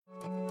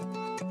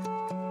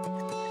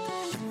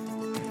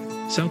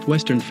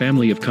Southwestern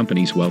family of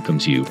companies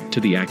welcomes you to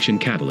the Action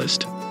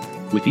Catalyst.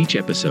 With each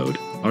episode,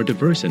 our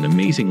diverse and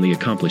amazingly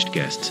accomplished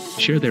guests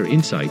share their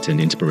insights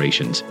and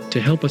inspirations to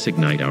help us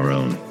ignite our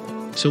own.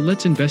 So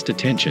let's invest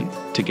attention,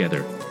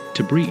 together,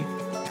 to breathe,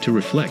 to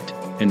reflect,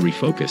 and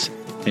refocus,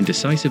 and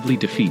decisively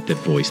defeat that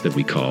voice that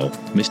we call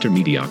Mr.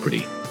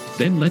 Mediocrity.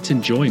 Then let's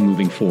enjoy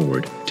moving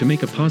forward to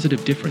make a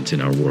positive difference in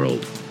our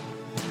world.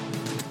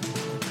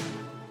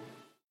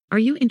 Are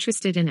you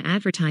interested in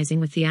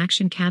advertising with the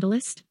Action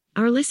Catalyst?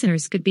 Our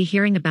listeners could be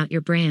hearing about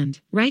your brand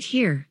right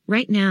here,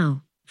 right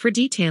now. For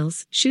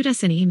details, shoot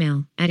us an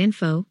email at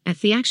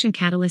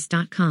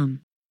info@theactioncatalyst.com.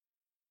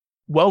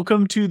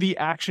 Welcome to the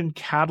Action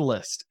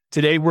Catalyst.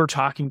 Today we're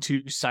talking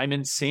to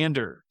Siimon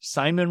Sander.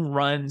 Siimon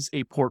runs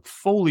a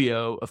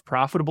portfolio of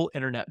profitable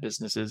internet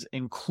businesses,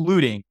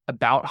 including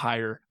About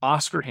Hire,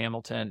 Oscar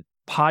Hamilton,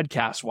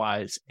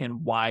 PodcastWise,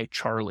 and Why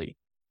Charlie.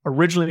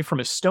 Originally from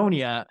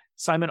Estonia,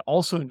 Siimon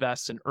also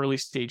invests in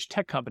early-stage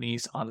tech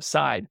companies on the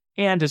side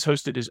and has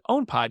hosted his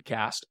own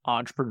podcast,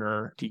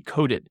 Entrepreneur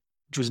Decoded,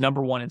 which was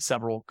 #1 in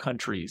several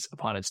countries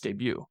upon its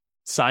debut.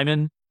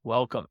 Siimon,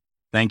 welcome.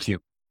 Thank you.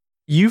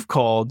 You've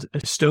called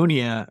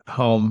Estonia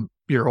home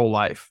your whole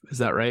life. Is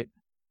that right?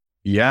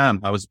 Yeah,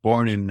 I was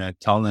born in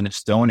Tallinn,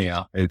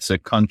 Estonia. It's a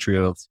country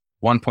of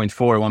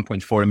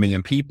 1.4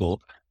 million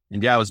people.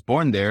 And yeah, I was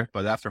born there,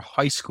 but after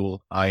high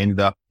school, I ended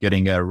up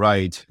getting a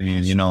ride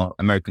in,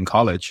 American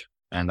college.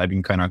 And I've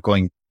been kind of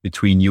going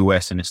between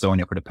US and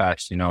Estonia for the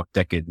past,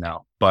 decade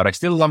now. But I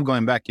still love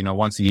going back.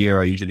 Once a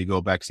year, I usually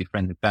go back, see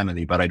friends and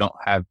family, but I don't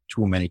have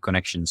too many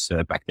connections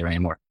back there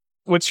anymore.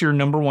 What's your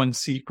 #1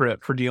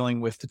 secret for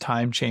dealing with the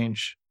time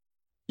change?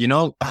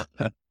 I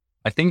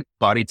think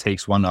body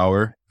takes 1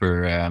 hour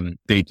for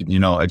they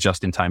to,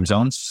 adjust in time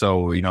zones.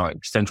 So,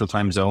 Central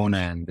time zone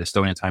and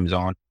Estonian time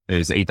zone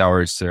is 8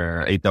 hours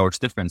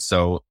difference.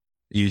 So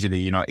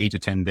usually, 8 to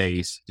 10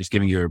 days, just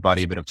giving your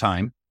body a bit of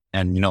time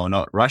and,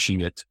 not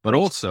rushing it, but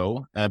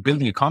also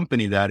building a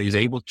company that is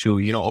able to,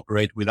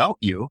 operate without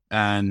you.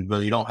 And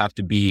well, you don't have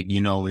to be,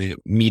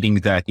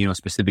 meetings at,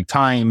 specific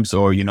times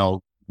or,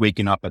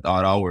 waking up at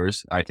odd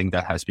hours. I think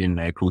that has been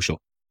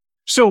crucial.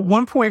 So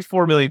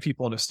 1.4 million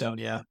people in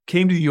Estonia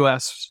came to the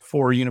US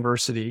for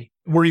university.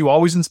 Were you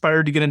always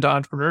inspired to get into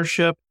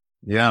entrepreneurship?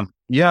 Yeah,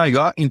 I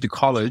got into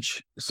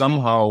college.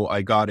 Somehow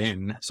I got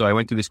in. So I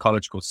went to this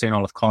college called St.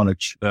 Olaf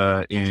College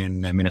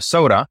in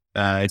Minnesota.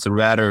 It's a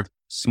rather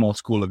small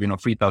school of,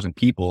 3,000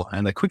 people.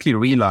 And I quickly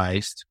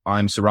realized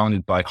I'm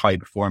surrounded by high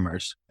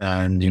performers.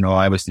 And,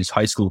 I was this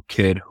high school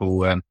kid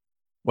who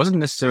wasn't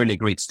necessarily a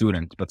great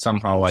student, but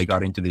somehow I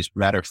got into this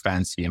rather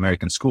fancy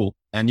American school.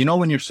 And,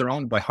 when you're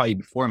surrounded by high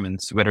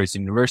performance, whether it's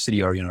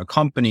university or, a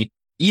company,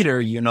 either,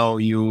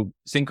 you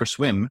sink or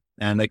swim.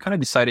 And I kind of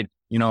decided,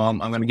 I'm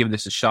going to give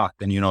this a shot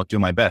and, do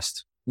my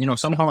best.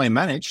 Somehow I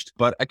managed,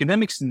 but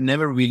academics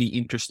never really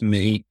interested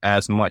me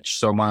as much.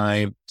 So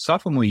my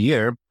sophomore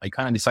year, I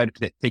kind of decided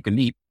to take a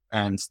leap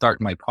and start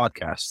my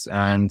podcast.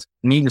 And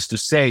needless to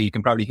say, you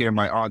can probably hear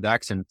my odd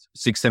accent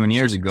 6-7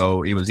 years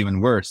ago. It was even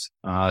worse.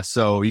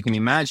 So you can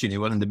imagine it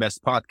wasn't the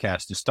best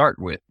podcast to start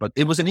with, but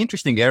it was an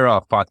interesting era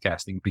of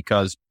podcasting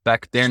because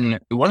back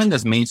then it wasn't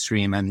as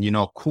mainstream and,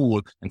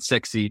 cool and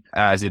sexy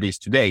as it is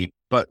today.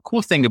 But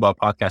cool thing about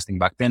podcasting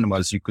back then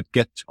was you could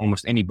get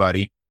almost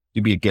anybody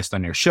to be a guest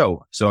on your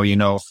show. So,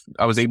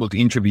 I was able to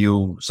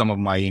interview some of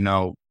my,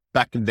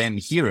 back then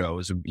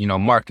heroes,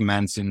 Mark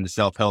Manson, the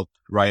self-help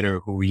writer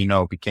who,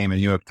 became a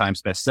New York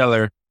Times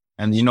bestseller.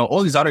 And,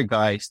 all these other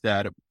guys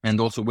and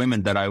also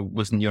women that I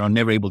was,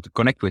 never able to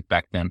connect with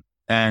back then.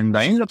 And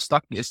I ended up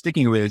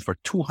sticking with it for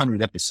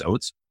 200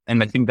 episodes.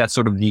 And I think that's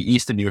sort of the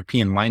Eastern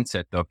European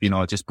mindset of,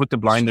 just put the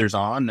blinders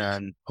on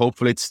and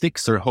hopefully it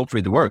sticks or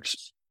hopefully it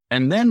works.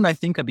 And then I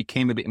think I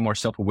became a bit more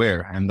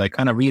self-aware and I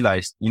kind of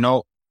realized,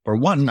 for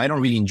one, I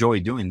don't really enjoy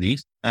doing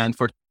these. And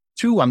for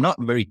two, I'm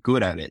not very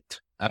good at it.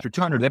 After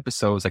 200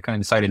 episodes, I kind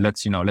of decided,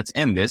 let's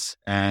end this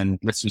and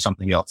let's do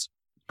something else.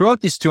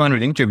 Throughout these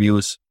 200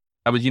 interviews,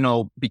 I was,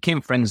 became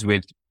friends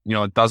with,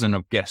 a dozen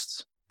of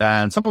guests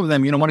and some of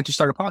them, wanted to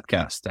start a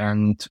podcast.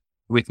 And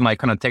with my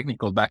kind of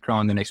technical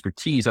background and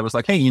expertise, I was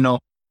like, hey,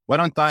 why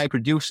don't I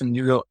produce and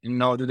do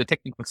the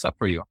technical stuff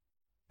for you?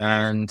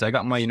 And I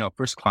got my,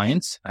 first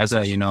clients as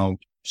a,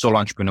 solo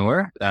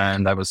entrepreneur.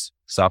 And I was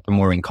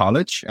sophomore in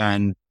college.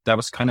 And that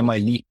was kind of my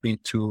leap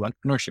into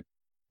entrepreneurship.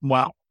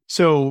 Wow.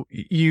 So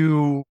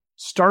you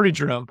started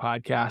your own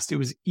podcast. It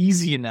was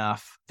easy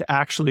enough to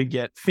actually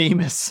get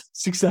famous,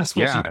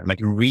 successful. Yeah, like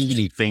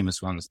really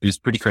famous ones. It was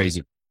pretty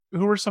crazy.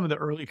 Who were some of the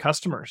early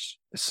customers?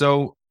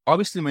 So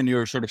obviously when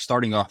you're sort of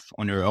starting off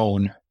on your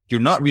own, you're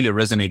not really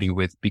resonating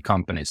with big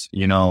companies,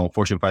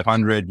 Fortune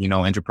 500,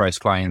 enterprise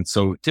clients.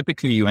 So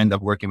typically you end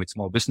up working with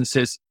small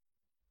businesses,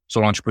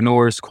 solo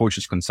entrepreneurs,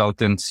 coaches,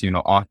 consultants,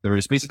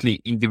 authors, basically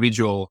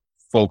individual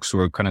folks who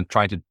are kind of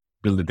trying to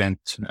build a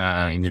dent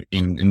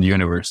in the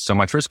universe. So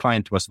my first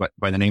client was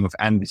by the name of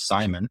Andy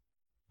Siimon.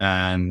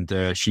 and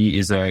she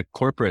is a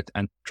corporate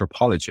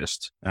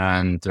anthropologist.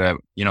 And,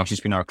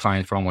 she's been our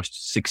client for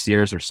almost 6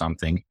 years or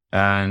something.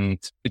 And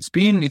it's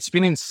been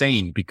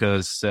insane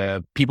because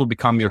people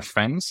become your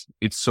friends.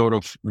 It's sort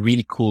of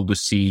really cool to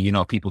see,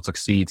 people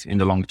succeed in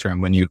the long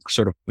term. When you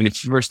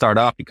first start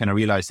up, you kind of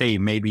realize, hey,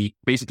 maybe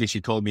basically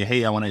she told me,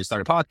 hey, I want to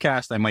start a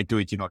podcast. I might do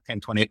it, 10,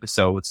 20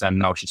 episodes. And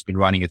now she's been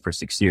running it for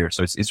 6 years.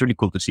 So it's really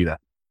cool to see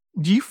that.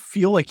 Do you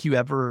feel like you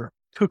ever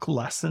took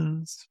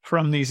lessons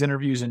from these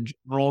interviews in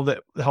general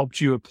that helped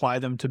you apply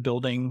them to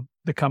building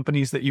the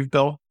companies that you've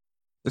built?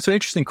 It's an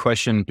interesting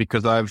question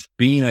because I've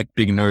been a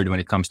big nerd when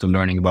it comes to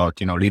learning about,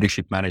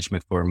 leadership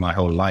management for my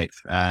whole life.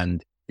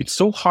 And it's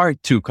so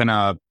hard to kind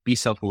of be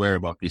self-aware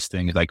about these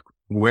things. Like,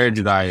 where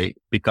did I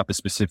pick up a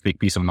specific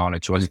piece of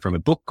knowledge? Was it from a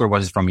book or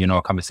was it from,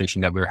 a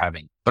conversation that we're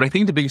having? But I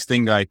think the biggest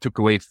thing I took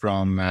away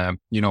from,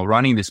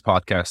 running this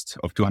podcast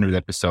of 200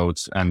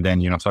 episodes and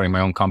then, starting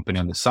my own company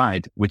on the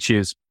side, which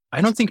is, I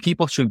don't think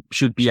people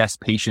should be as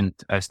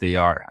patient as they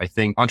are. I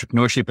think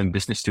entrepreneurship and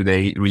business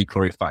today really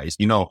glorifies,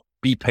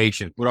 be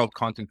patient, put out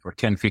content for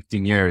 10,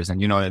 15 years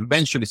and,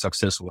 eventually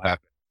success will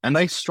happen. And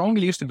I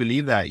strongly used to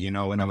believe that,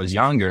 when I was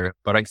younger,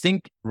 but I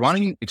think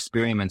running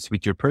experiments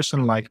with your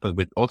personal life, but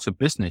with also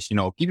business,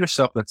 give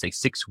yourself, let's say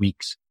 6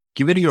 weeks,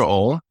 give it your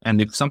all. And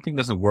if something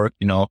doesn't work,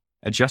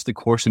 adjust the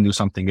course and do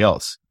something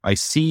else. I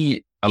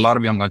see a lot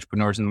of young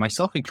entrepreneurs and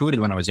myself included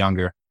when I was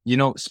younger,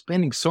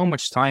 spending so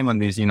much time on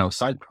these,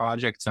 side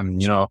projects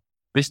and,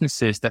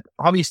 businesses that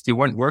obviously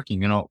weren't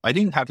working. I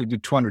didn't have to do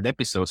 200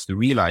 episodes to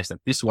realize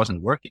that this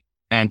wasn't working.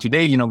 And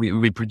today,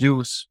 we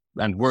produce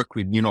and work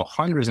with,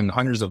 hundreds and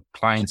hundreds of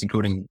clients,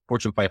 including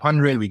Fortune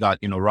 500. We got,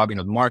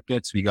 Robinhood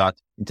Markets. We got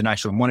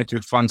International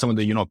Monetary Fund, some of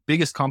the,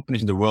 biggest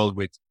companies in the world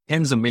with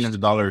tens of millions of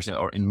dollars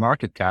in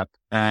market cap.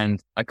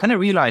 And I kind of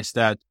realized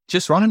that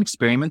just run an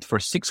experiment for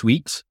 6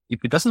 weeks. If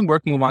it doesn't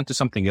work, move on to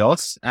something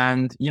else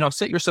and,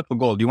 set yourself a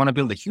goal. Do you want to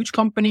build a huge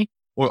company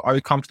or are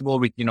you comfortable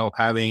with,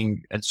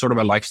 having a sort of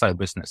a lifestyle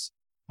business?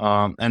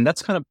 And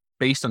that's kind of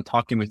based on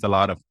talking with a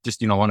lot of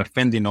just, on a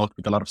friendly note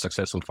with a lot of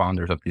successful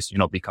founders of these,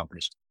 big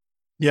companies.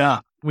 Yeah.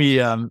 We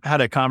had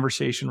a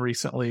conversation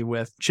recently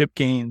with Chip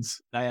Gaines.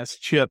 I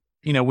asked Chip,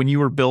 when you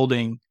were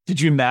building,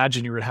 did you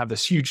imagine you were going to have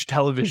this huge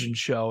television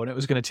show and it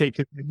was going to take,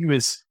 he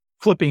was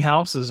flipping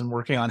houses and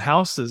working on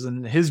houses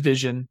and his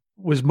vision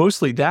was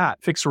mostly that.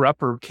 Fixer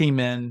Upper came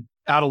in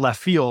out of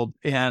left field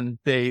and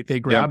they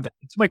grabbed it.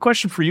 So my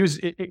question for you is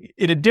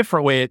in a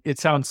different way, it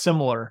sounds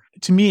similar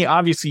to me.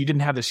 Obviously you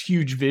didn't have this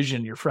huge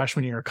vision your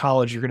freshman year of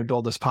college, you're going to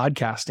build this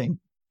podcasting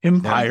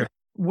empire. Yeah.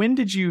 When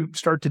did you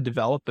start to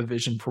develop a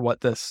vision for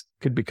what this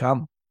could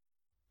become?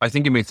 I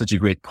think you made such a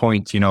great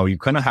point. You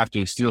kind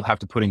of still have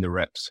to put in the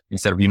reps.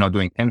 Instead of,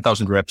 doing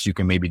 10,000 reps, you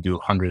can maybe do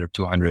 100 or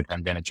 200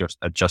 and then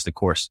adjust the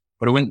course.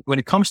 But when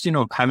it comes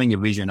to, having a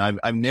vision,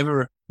 I've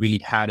never really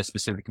had a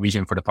specific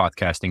vision for the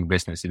podcasting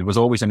business. It was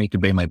always I need to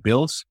pay my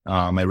bills.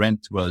 My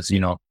rent was,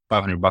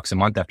 $500 a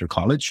month after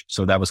college.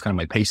 So that was kind of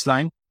my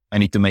baseline. I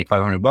need to make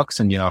 $500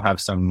 and, have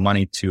some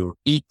money to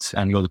eat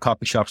and go to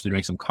coffee shops to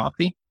drink some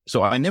coffee.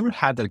 So I never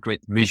had that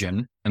great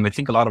vision. And I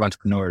think a lot of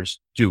entrepreneurs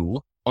do.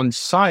 On the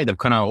side, I've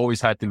kind of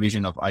always had the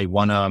vision of I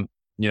want to,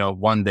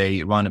 one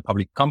day run a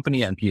public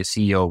company and be a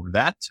CEO of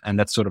that. And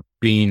that's sort of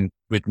been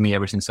with me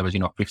ever since I was,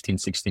 15,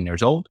 16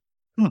 years old.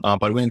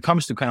 But when it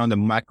comes to kind of on the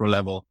macro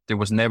level, there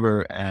was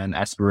never an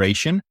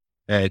aspiration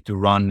to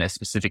run a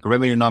specific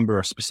revenue number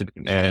or specific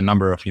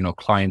number of,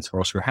 clients for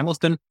Oscar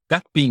Hamilton.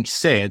 That being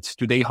said,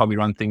 today how we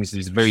run things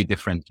is very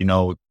different.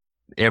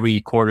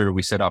 Every quarter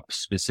we set up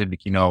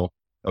specific,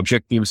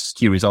 objectives,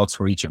 key results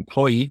for each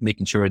employee,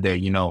 making sure they,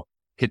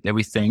 hit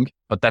everything.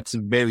 But that's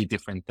very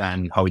different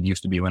than how it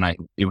used to be when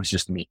it was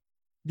just me.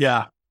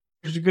 Yeah,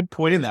 there's a good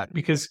point in that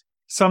because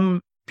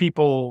some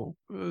people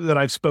that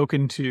I've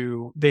spoken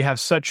to, they have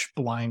such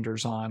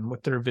blinders on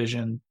with their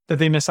vision that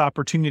they miss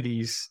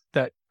opportunities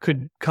that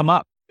could come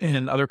up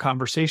in other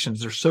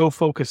conversations. They're so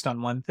focused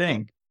on one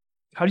thing.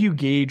 How do you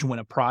gauge when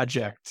a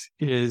project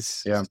is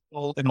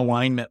still in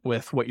alignment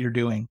with what you're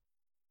doing?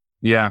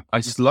 Yeah, I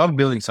just love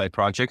building side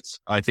projects.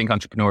 I think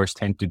entrepreneurs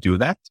tend to do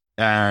that.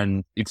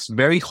 And it's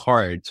very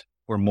hard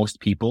for most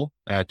people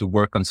to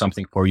work on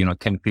something for,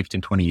 10, 15,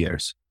 20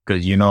 years.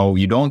 Because,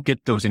 you don't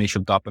get those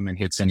initial dopamine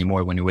hits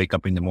anymore when you wake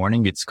up in the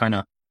morning. It's kind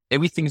of,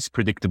 everything's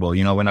predictable.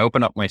 When I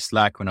open up my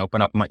Slack, when I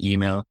open up my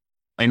email,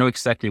 I know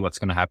exactly what's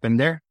going to happen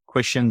there.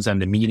 Questions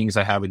and the meetings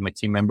I have with my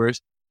team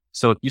members.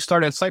 So you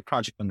start a side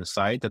project on the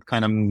side that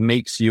kind of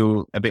makes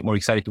you a bit more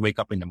excited to wake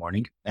up in the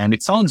morning. And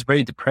it sounds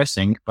very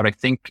depressing, but I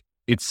think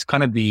it's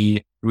kind of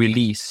the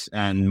release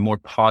and more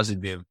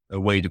positive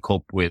way to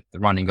cope with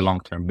running a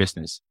long-term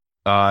business.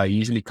 I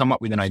usually come up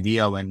with an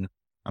idea when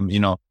I'm,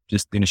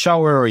 just in a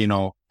shower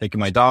or, taking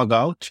my dog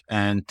out.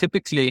 And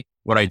typically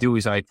what I do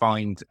is I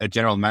find a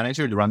general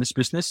manager to run this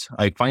business.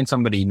 I find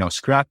somebody,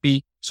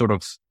 scrappy, sort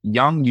of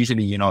young,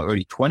 usually,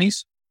 early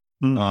 20s.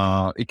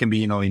 It can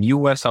be, in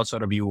US,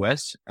 outside of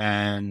US.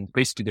 And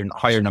basically they're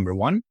hire number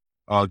one.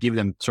 I'll give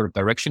them sort of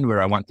direction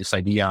where I want this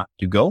idea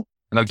to go.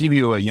 And I'll give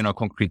you a,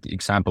 concrete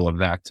example of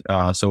that.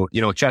 So,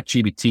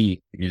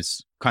 ChatGPT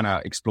is kind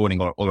of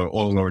exploding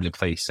all over the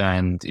place.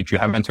 And if you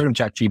haven't heard of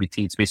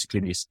ChatGPT, it's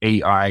basically this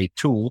AI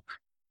tool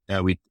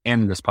with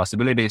endless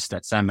possibilities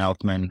that Sam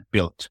Altman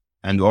built.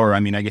 I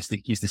guess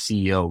he's the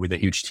CEO with a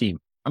huge team.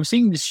 I'm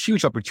seeing this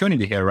huge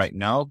opportunity here right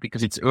now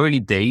because it's early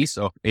days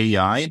of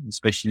AI,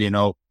 especially,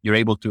 you're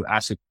able to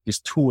ask this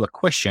tool a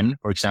question,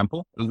 for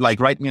example,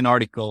 like write me an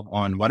article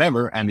on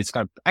whatever, and it's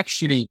going to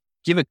actually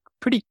give a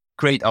pretty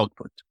great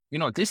output.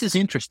 This is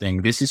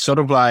interesting. This is sort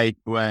of like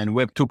when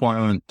Web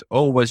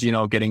 2.0 was,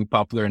 getting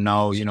popular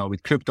now,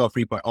 with crypto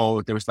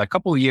 3.0, there was like a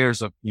couple of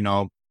years of,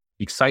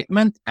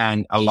 excitement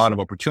and a lot of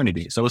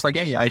opportunity. So it's like,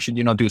 hey, I should,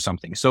 do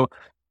something. So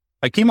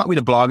I came up with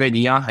a blog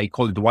idea. I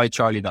called it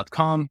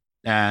whycharlie.com.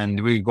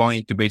 And we're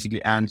going to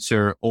basically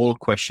answer all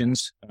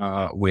questions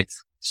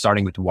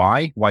starting with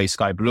why is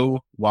sky blue?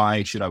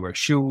 Why should I wear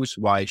shoes?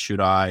 Why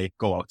should I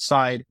go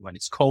outside when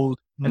it's cold?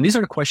 Mm-hmm. And these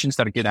are the questions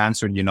that get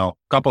answered, a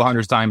couple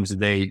hundred times a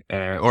day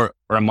or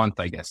a month,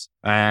 I guess.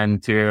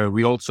 And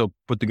we also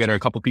put together a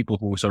couple of people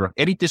who sort of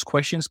edit these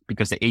questions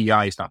because the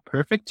AI is not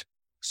perfect.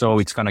 So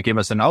it's going to give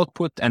us an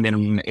output, and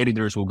then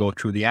editors will go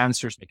through the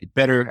answers, make it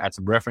better, add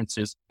some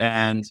references.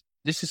 And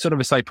this is sort of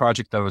a side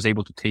project that I was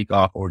able to take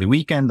off over the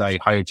weekend. I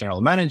hired general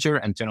manager,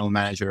 and general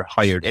manager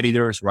hired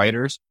editors,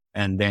 writers,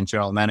 and then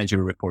general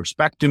manager reports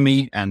back to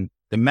me. And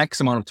the max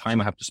amount of time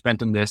I have to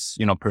spend on this,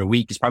 per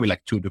week is probably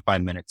like 2 to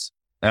 5 minutes.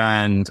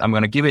 And I'm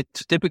going to give it,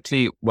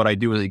 typically what I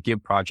do is I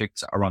give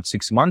projects around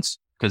 6 months,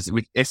 because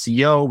with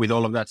SEO, with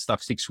all of that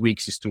stuff, 6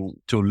 weeks is too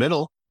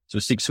little. So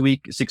 6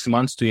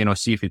 months to,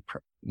 see if it,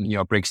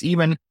 breaks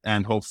even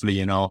and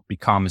hopefully,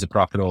 becomes a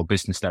profitable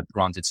business that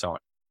runs its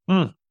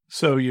own.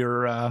 So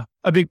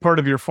a big part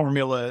of your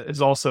formula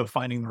is also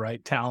finding the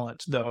right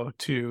talent, though,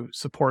 to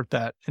support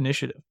that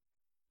initiative.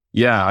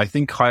 Yeah, I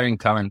think hiring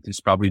talent is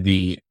probably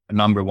the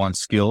number one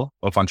skill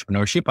of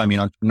entrepreneurship.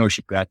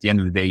 Entrepreneurship at the end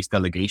of the day is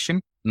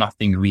delegation,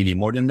 nothing really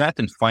more than that,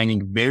 and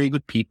finding very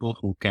good people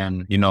who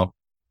can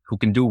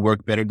do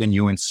work better than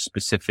you in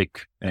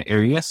specific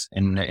areas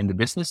in the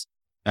business.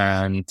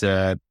 And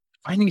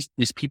finding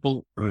these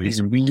people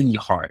is really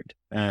hard.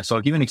 So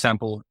I'll give you an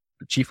example.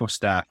 The chief of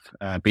staff,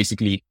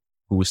 basically,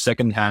 who was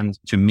secondhand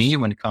to me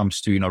when it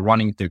comes to,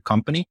 running the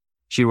company.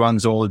 She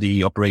runs all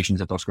the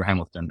operations at Oscar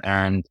Hamilton.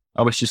 And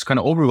I was just kind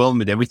of overwhelmed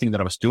with everything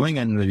that I was doing,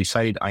 and I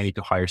decided I need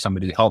to hire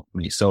somebody to help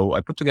me. So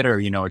I put together,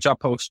 a job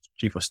post,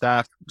 chief of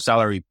staff,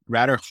 salary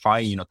rather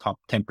high, top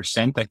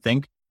 10%, I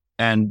think.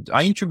 And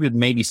I interviewed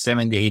maybe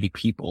 70, 80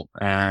 people,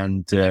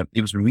 and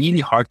it was really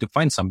hard to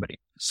find somebody.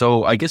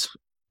 So I guess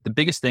the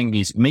biggest thing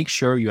is make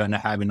sure you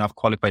have enough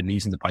qualified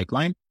leads in the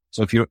pipeline.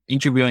 So if you're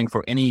interviewing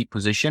for any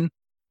position,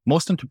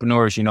 most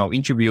entrepreneurs,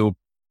 interview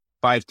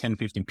 5, 10,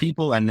 15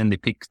 people, and then they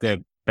pick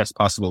the best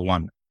possible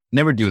one.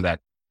 Never do that.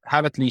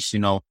 Have at least,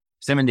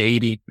 70,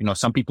 80,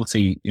 some people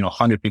say,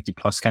 150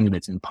 plus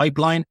candidates in the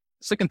pipeline.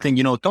 Second thing,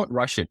 don't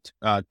rush it.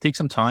 Take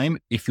some time.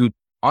 If you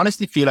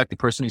honestly feel like the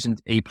person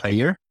isn't a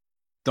player,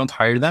 don't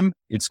hire them.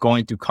 It's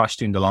going to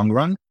cost you in the long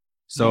run.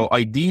 So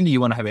ideally, you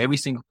want to have every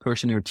single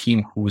person in your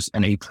team who's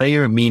an A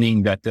player,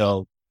 meaning that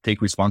they'll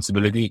take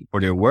responsibility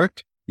for their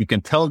work. You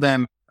can tell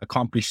them,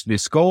 accomplish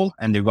this goal,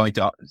 and they're going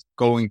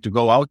to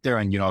go out there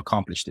and,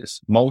 accomplish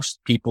this. Most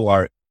people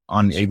are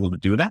unable to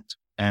do that.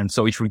 And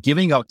so if you're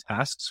giving out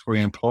tasks for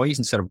your employees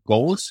instead of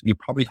goals, you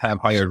probably have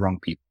hired wrong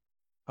people.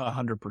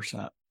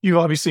 100%. You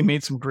obviously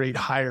made some great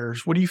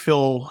hires. What do you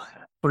feel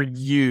for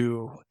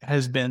you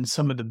has been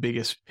some of the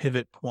biggest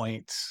pivot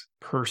points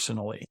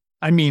personally?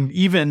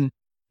 Even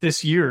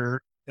this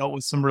year dealt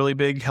with some really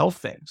big health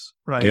things,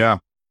 right? Yeah.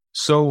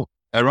 So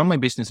I run my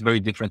business very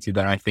differently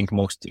than I think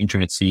most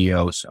internet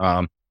CEOs,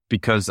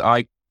 because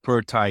I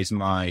prioritize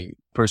my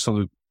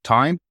personal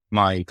time,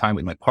 my time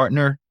with my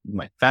partner,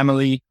 my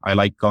family. I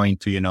like going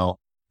to,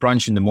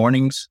 brunch in the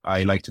mornings.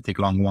 I like to take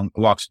long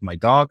walks with my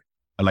dog.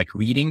 I like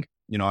reading,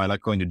 I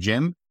like going to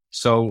gym.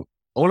 So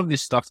all of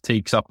this stuff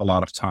takes up a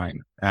lot of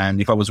time.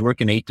 And if I was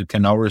working 8 to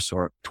 10 hours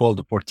or 12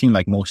 to 14,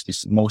 like most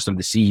of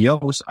the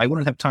CEOs, I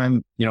wouldn't have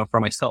time,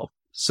 for myself.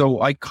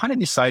 So I kind of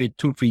decided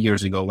 2-3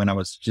 years ago when I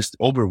was just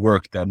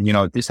overworked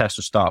that, this has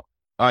to stop.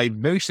 I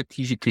very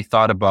strategically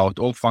thought about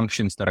all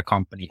functions that a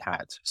company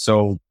had.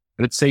 So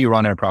let's say you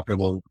run a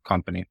profitable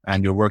company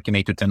and you're working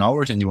 8 to 10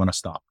 hours and you want to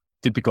stop.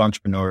 Typical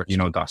entrepreneur,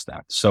 does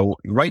that. So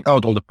write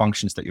out all the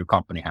functions that your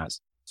company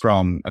has,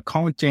 from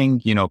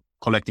accounting,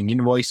 collecting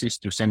invoices,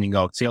 to sending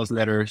out sales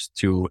letters,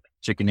 to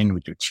checking in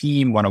with your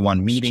team,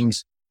 one-on-one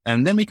meetings,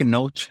 and then make a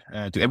note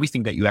to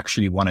everything that you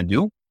actually want to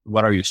do.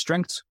 What are your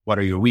strengths? What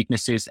are your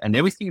weaknesses? And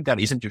everything that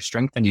isn't your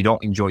strength and you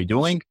don't enjoy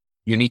doing,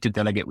 you need to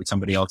delegate with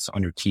somebody else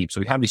on your team.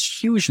 So you have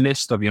this huge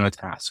list of,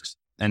 tasks.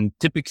 And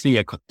typically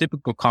a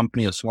typical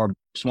company, a small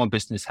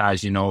business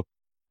has,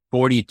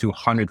 40 to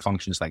 100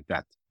 functions like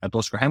that. At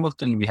Oscar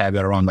Hamilton, we have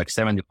around like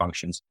 70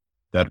 functions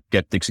that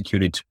get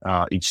executed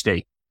each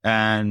day.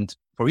 And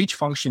for each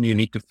function, you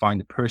need to find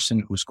the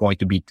person who's going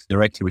to be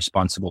directly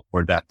responsible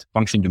for that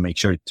function to make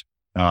sure it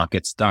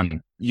gets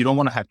done. You don't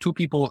want to have 2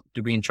 people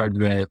to be in charge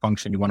of a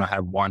function. You want to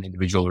have one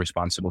individual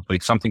responsible. So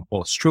if something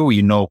falls through,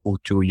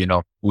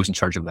 who's in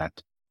charge of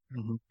that.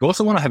 Mhm. You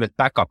also want to have a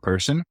backup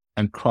person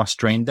and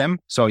cross-train them.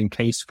 So in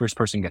case first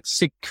person gets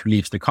sick,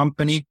 leaves the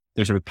company,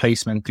 there's a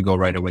replacement to go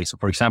right away. So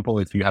for example,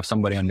 if you have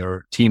somebody on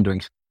your team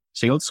doing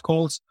sales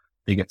calls,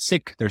 they get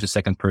sick, there's a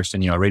second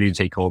person, ready to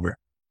take over.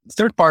 The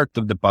third part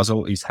of the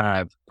puzzle is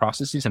have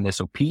processes and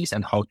SOPs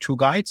and how-to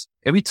guides.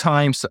 Every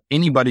time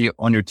anybody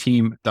on your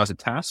team does a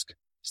task,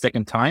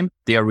 second time,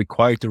 they are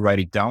required to write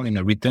it down in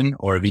a written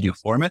or a video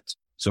format.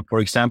 So for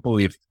example,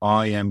 if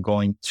I am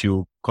going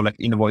to collect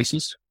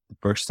invoices the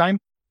first time,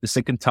 the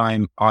second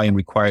time I am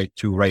required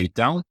to write it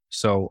down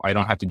so I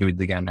don't have to do it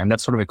again. And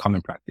that's sort of a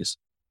common practice.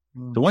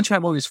 So once you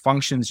have all these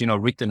functions,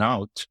 written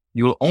out,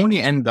 you will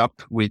only end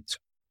up with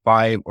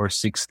 5 or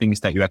 6 things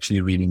that you actually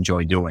really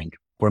enjoy doing.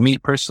 For me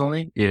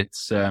personally,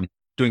 it's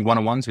doing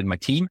one-on-ones with my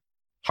team,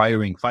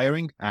 hiring,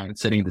 firing, and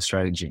setting the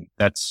strategy.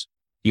 That's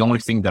the only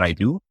thing that I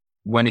do.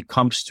 When it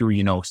comes to,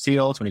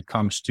 sales, when it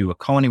comes to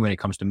accounting, when it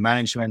comes to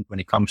management,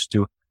 when it comes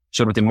to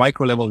sort of the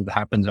micro level that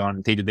happens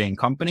on day-to-day in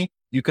company,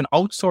 you can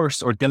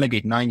outsource or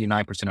delegate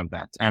 99% of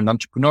that. And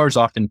entrepreneurs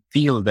often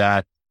feel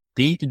that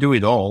they need to do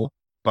it all,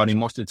 but in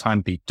most of the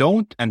time they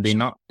don't, and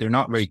they're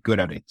not very good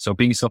at it. So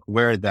being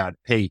self-aware that,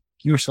 hey,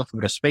 give yourself a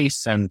bit of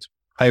space and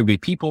hire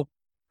great people,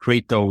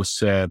 create those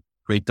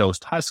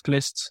task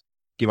lists,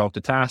 give out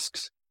the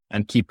tasks,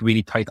 and keep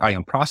really tight eye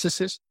on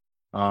processes.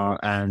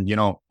 And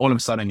all of a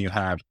sudden you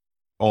have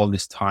all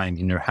this time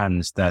in your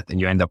hands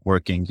and you end up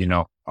working,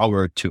 hour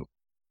or two.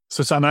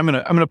 So Simon,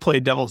 I'm gonna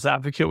play devil's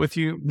advocate with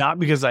you, not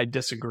because I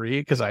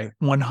disagree, because I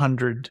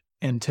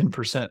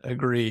 110%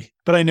 agree,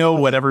 but I know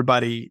what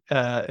everybody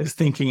is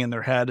thinking in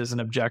their head as an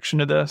objection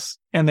to this,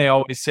 and they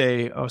always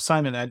say, "Oh,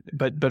 Simon,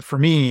 but for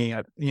me,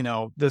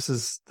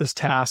 this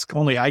task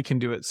only I can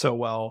do it so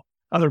well.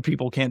 Other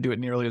people can't do it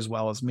nearly as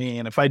well as me,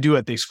 and if I do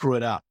it, they screw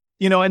it up."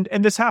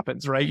 And this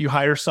happens, right? You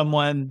hire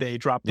someone, they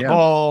drop the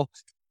ball.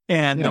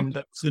 And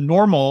the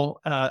normal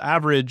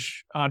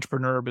average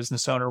entrepreneur,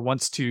 business owner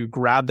wants to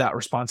grab that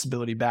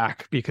responsibility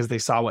back because they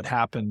saw what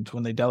happened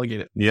when they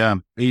delegated. Yeah,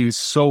 it was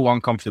so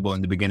uncomfortable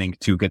in the beginning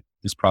to get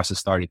this process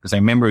started because I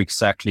remember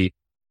exactly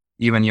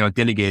even,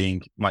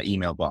 delegating my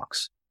email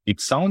box. It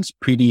sounds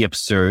pretty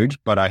absurd,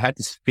 but I had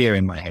this fear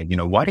in my head,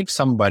 what if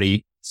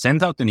somebody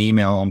sends out an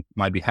email on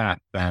my behalf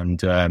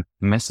and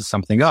messes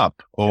something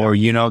up? Or,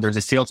 there's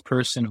a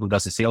salesperson who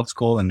does a sales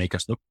call and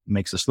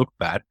makes us look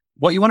bad.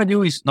 What you want to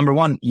do is, number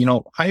one,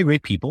 hire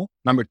great people.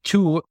 Number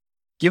two,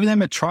 give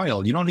them a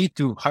trial. You don't need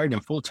to hire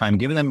them full time.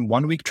 Give them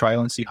 1 week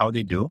trial and see how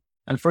they do.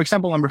 And for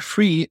example, number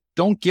three,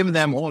 don't give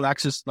them all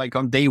access like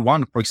on day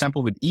one. For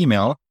example, with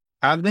email,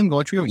 have them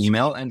go through your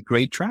email and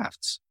grade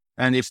drafts.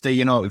 And if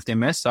they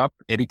mess up,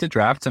 edit the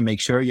drafts and make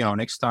sure,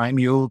 next time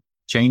you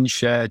change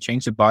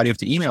the body of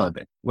the email a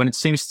bit. When it's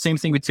same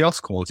thing with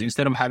sales calls,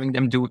 instead of having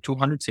them do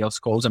 200 sales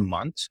calls a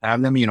month,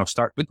 have them,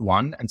 start with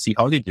one and see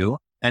how they do.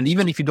 And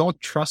even if you don't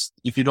trust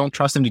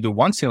them to do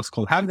one sales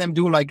call, have them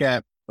do like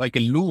a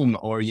Loom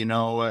or,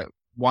 a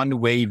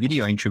one-way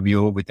video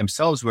interview with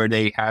themselves where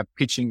they have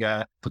pitching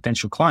a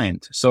potential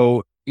client.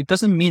 So it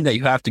doesn't mean that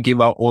you have to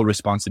give out all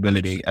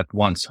responsibility at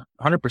once,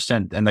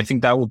 100%. And I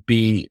think that would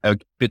be a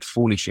bit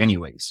foolish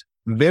anyways.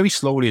 Very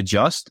slowly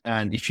adjust.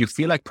 And if you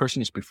feel like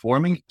person is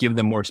performing, give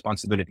them more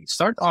responsibility.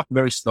 Start off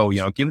very slow,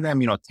 give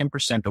them,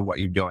 10% of what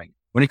you're doing.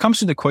 When it comes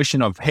to the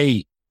question of,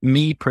 hey,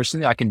 me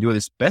personally, I can do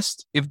this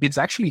best. If it's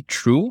actually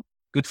true,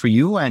 good for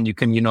you. And you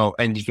can,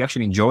 and if you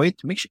actually enjoy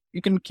it, make sure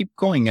you can keep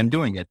going and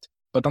doing it.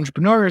 But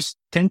entrepreneurs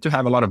tend to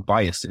have a lot of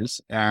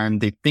biases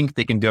and they think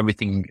they can do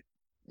everything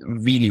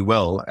really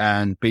well.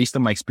 And based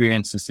on my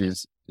experiences,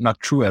 is not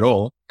true at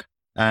all.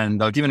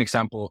 And I'll give an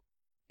example.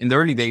 In the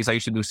early days, I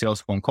used to do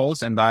sales phone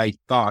calls and I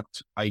thought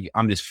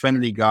I'm this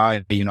friendly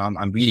guy,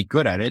 I'm really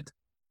good at it.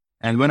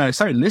 And when I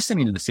started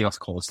listening to the sales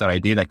calls that I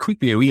did, I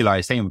quickly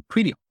realized, hey, I'm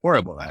pretty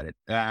horrible at it.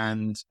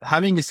 And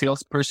having a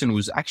salesperson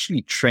who's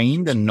actually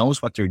trained and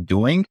knows what they're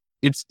doing,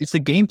 it's a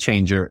game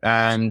changer.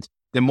 And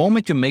the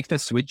moment you make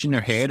that switch in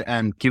your head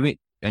and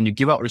you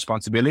give out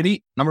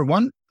responsibility, number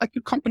one, like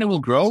your company will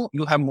grow,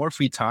 you'll have more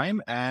free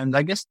time. And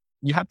I guess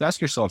you have to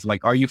ask yourself,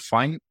 like, are you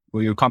fine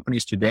with your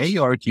companies today?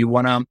 Or do you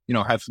want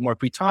to, have more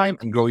free time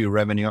and grow your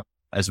revenue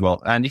as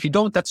well? And if you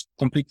don't, that's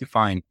completely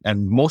fine.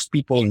 And most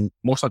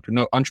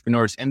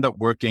entrepreneurs end up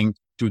working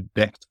to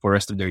death for the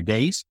rest of their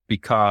days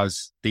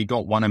because they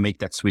don't want to make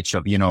that switch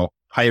of,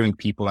 hiring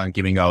people and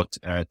giving out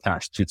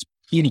tasks. It's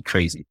really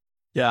crazy.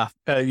 Yeah,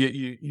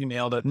 you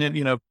nailed it.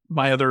 And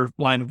my other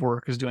line of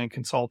work is doing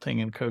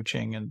consulting and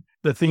coaching, and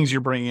the things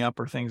you're bringing up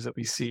are things that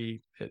we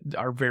see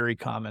are very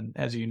common,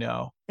 as you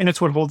know, and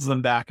it's what holds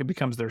them back. It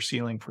becomes their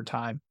ceiling for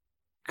time.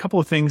 A couple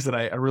of things that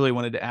I really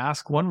wanted to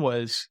ask. One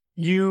was,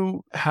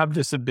 you have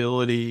this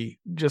ability,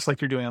 just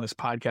like you're doing on this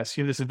podcast,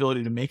 you have this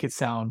ability to make it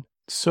sound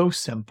so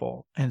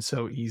simple and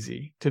so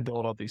easy to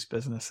build all these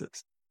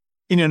businesses.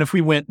 And if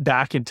we went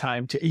back in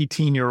time to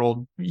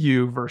 18-year-old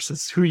you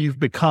versus who you've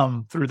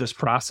become through this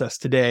process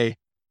today,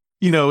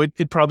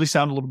 it'd probably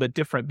sound a little bit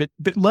different. But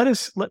let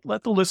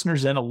the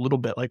listeners in a little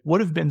bit. Like, what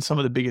have been some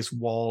of the biggest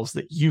walls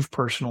that you've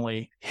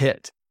personally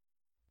hit?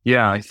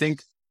 Yeah, I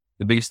think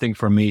the biggest thing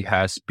for me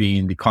has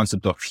been the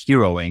concept of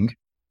heroing.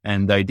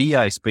 And the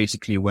idea is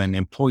basically when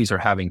employees are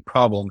having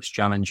problems,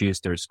 challenges,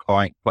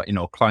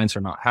 clients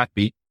are not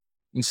happy.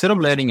 Instead of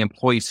letting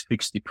employees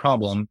fix the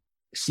problem,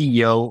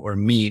 CEO or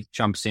me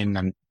jumps in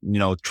and,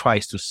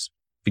 tries to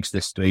fix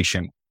the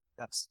situation.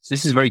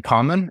 This is very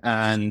common.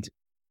 And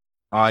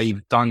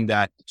I've done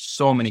that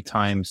so many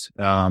times,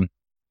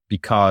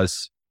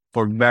 because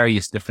for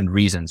various different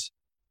reasons.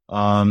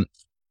 I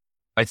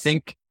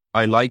think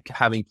I like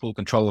having full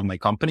control of my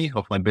company,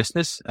 of my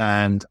business,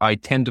 and I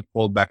tend to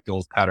fall back to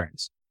old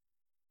patterns.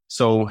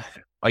 So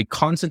I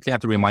constantly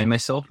have to remind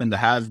myself and to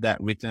have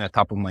that written at the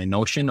top of my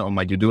Notion or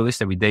my to-do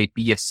list every day,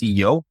 be a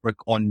CEO, work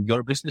on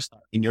your business,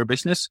 in your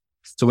business.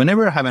 So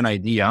whenever I have an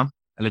idea,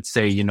 let's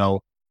say,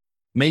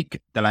 make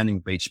the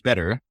landing page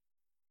better,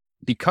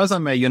 because I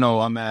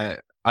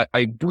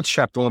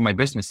bootstrapped all of my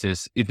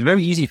businesses. It's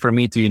very easy for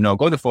me to,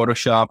 go to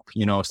Photoshop,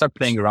 start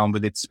playing around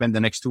with it, spend the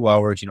next 2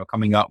 hours,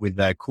 coming up with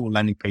a cool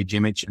landing page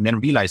image, and then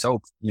realize,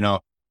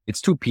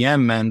 it's 2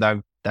 p.m.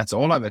 and that's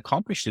all I've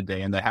accomplished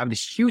today. And I have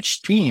this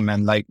huge team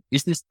and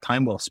is this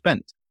time well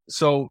spent?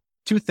 So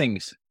 2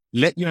 things,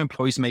 let your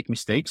employees make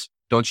mistakes.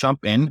 Don't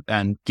jump in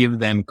and give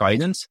them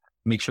guidance.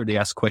 Make sure they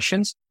ask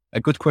questions. A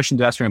good question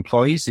to ask your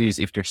employees is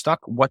if they're stuck,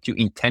 what you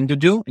intend to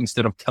do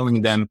instead of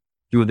telling them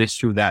do this,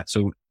 do that.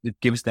 So it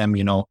gives them,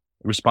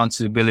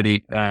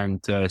 responsibility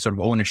and sort of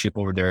ownership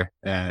over their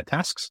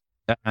tasks.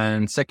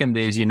 And second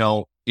is,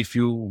 if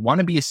you want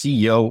to be a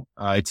CEO,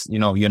 it's, you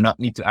not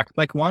need to act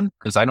like one,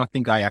 because I don't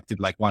think I acted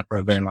like one for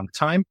a very long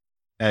time.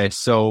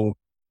 So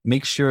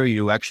make sure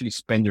you actually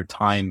spend your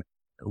time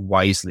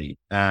wisely.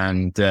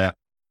 And,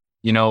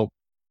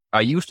 I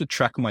used to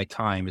track my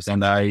times, and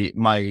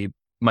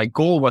my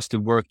goal was to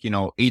work,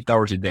 8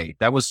 hours a day.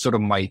 That was sort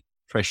of my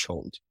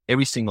threshold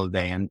every single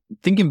day. And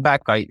thinking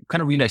back, I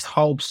kind of realized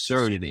how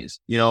absurd it is.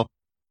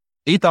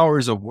 8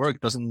 hours of work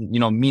doesn't,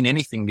 mean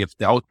anything if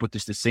the output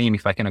is the same,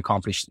 if I can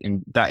accomplish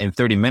that in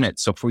 30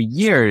 minutes. So for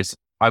years,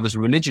 I was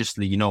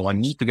religiously, I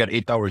need to get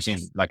 8 hours in,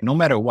 no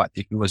matter what,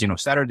 if it was,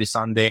 Saturday,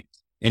 Sunday,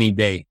 any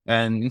day.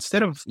 And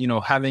instead of,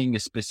 having a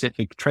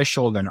specific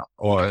threshold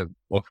or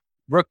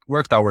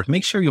worked hours,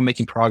 make sure you're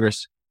making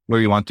progress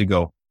where you want to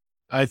go.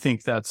 I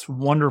think that's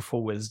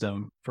wonderful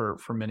wisdom for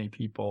many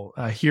people.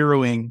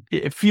 Heroing,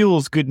 it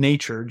feels good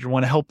natured. You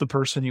want to help the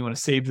person, you want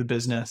to save the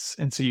business.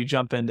 And so you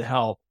jump in to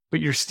help, but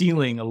you're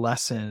stealing a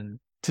lesson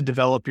to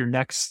develop your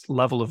next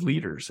level of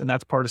leaders. And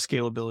that's part of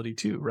scalability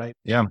too, right?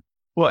 Yeah.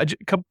 Well, a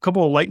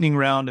couple of lightning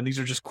round, and these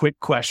are just quick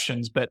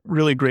questions, but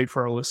really great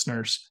for our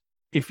listeners.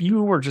 If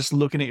you were just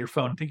looking at your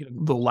phone, thinking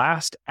of the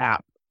last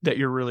app that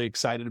you're really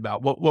excited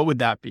about, what would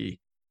that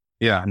be?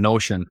 Yeah,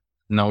 Notion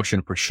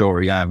for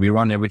sure. Yeah, we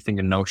run everything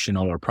in Notion,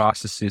 all our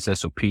processes,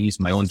 SOPs,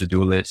 my own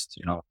to-do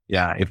list.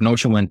 Yeah, if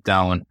Notion went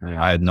down,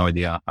 I have no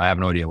idea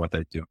what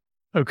I'd do.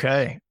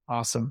 Okay,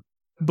 awesome.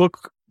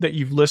 Book that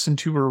you've listened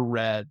to or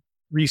read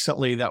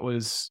recently that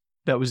was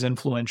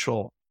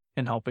influential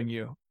in helping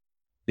you?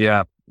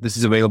 Yeah, this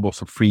is available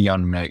for free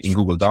in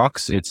Google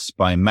Docs. It's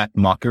by Matt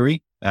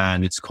Mockery,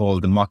 and it's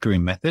called The Mockery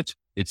Method.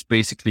 It's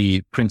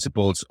basically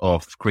principles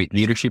of great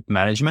leadership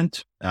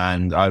management.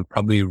 And I've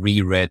probably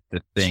reread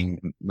the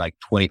thing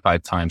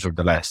 25 times over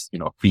the last,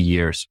 3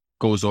 years.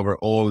 Goes over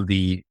all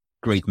the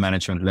great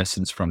management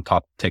lessons from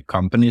top tech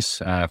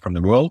companies from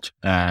the world.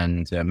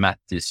 And Matt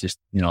is just,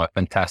 a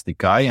fantastic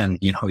guy. And,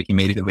 he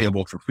made it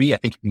available for free. I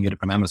think you can get it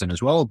from Amazon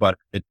as well, but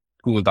the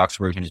Google Docs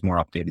version is more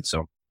updated.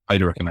 So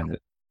I'd recommend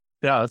it.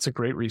 Yeah, that's a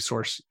great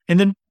resource. And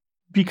then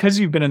because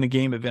you've been in the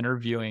game of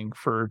interviewing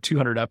for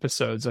 200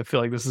 episodes, I feel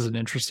like this is an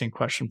interesting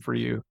question for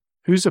you.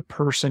 Who's a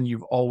person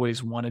you've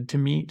always wanted to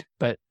meet,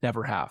 but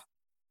never have?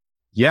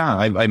 Yeah,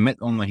 I met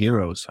all my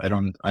heroes. I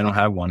don't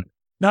have one.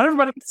 Not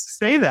everybody can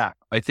say that.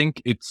 I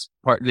think it's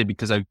partly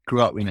because I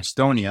grew up in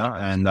Estonia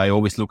and I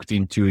always looked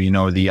into,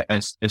 the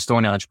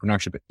Estonian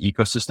entrepreneurship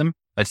ecosystem.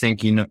 I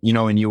think, in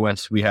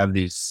US, we have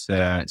these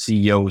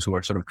CEOs who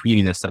are sort of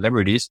treated as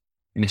celebrities.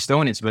 In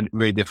Estonia, it's very,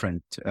 very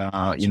different.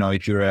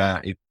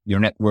 If your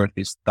net worth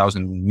is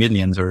thousand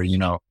millions or,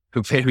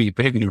 very,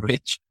 very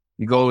rich,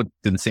 you go to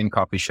the same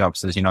coffee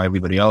shops as,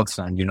 everybody else,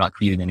 and you're not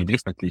treated any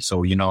differently.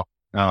 So, you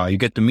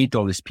get to meet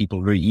all these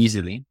people very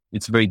easily.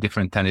 It's very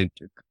different than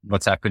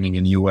what's happening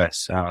in the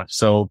US.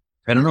 So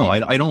I don't know.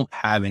 I don't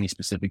have any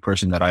specific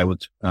person that I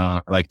would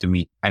like to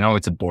meet. I know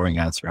it's a boring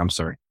answer. I'm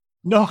sorry.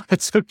 No,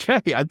 it's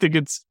okay. I think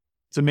it's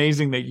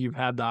amazing that you've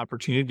had the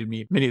opportunity to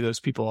meet many of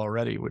those people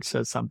already, which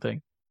says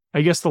something.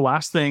 I guess the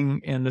last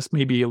thing, and this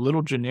may be a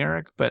little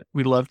generic, but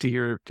we'd love to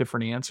hear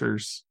different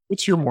answers.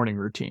 What's your morning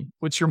routine?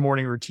 What's your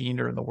morning routine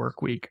during the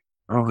work week?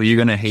 Oh, you're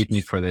going to hate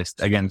me for this.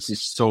 Again, this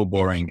is so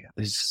boring.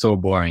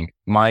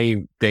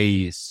 My day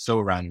is so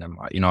random.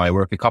 I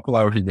work a couple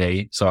hours a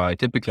day. So I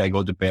typically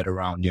go to bed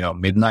around,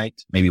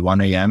 midnight, maybe 1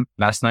 a.m.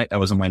 Last night, I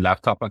was on my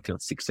laptop until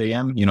 6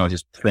 a.m.,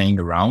 just playing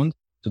around.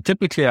 So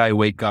typically I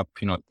wake up,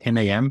 10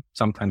 a.m.,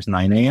 sometimes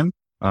 9 a.m.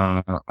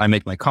 I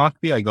make my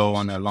coffee. I go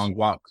on a long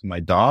walk with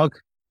my dog,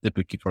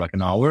 typically for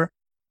an hour.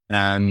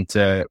 And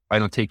I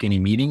don't take any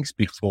meetings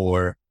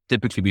before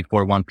typically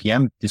before 1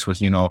 p.m. This was,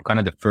 kind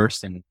of the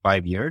first in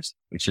 5 years,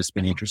 which has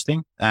been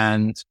interesting.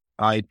 And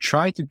I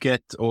try to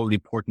get all the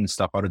important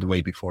stuff out of the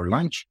way before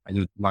lunch. I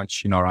do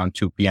lunch, around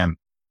 2 p.m.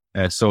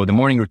 So the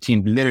morning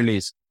routine literally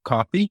is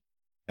coffee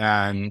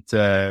and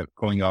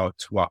going out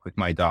to walk with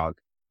my dog.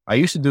 I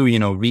used to do,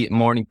 read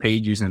morning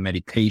pages and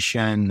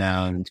meditation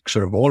and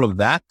sort of all of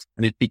that.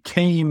 And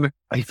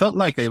I felt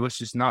like I was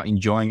just not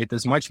enjoying it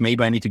as much.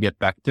 Maybe I need to get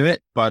back to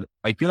it, but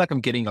I feel like I'm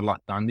getting a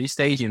lot done these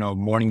days.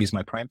 Morning is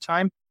my prime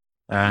time.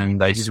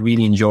 And I just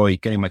really enjoy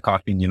getting my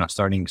coffee and,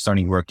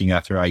 starting working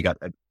after I get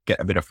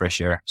a bit of fresh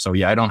air. So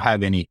yeah, I don't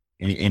have any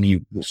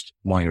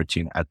morning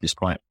routine at this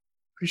point.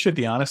 Appreciate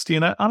the honesty.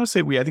 And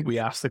honestly, I think we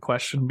asked the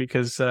question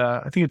because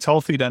I think it's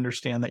healthy to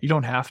understand that you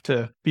don't have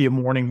to be a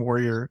morning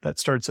warrior that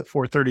starts at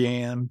 4:30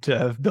 a.m. to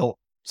have built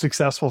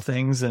successful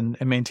things and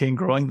maintain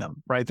growing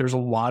them, right? There's a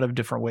lot of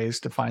different ways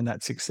to find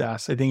that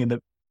success. I think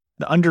the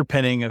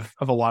underpinning of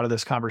a lot of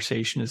this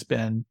conversation has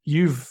been,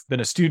 you've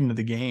been a student of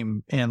the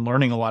game and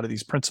learning a lot of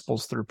these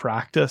principles through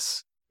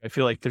practice. I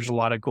feel like there's a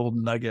lot of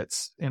golden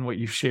nuggets in what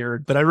you've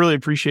shared, but I really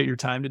appreciate your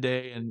time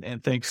today.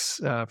 And thanks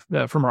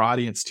from our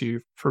audience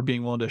too, for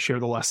being willing to share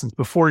the lessons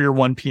before your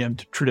 1 p.m.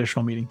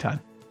 traditional meeting time.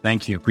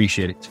 Thank you.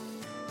 Appreciate it.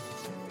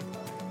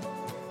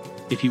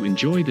 If you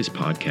enjoy this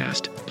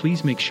podcast,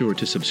 please make sure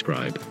to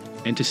subscribe.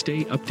 And to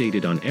stay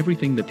updated on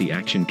everything that the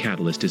Action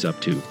Catalyst is up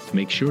to,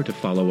 make sure to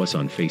follow us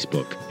on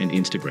Facebook and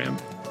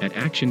Instagram at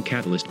Action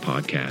Catalyst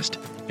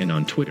Podcast and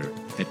on Twitter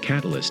at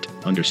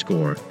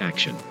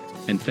Catalyst_Action.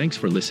 And thanks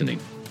for listening.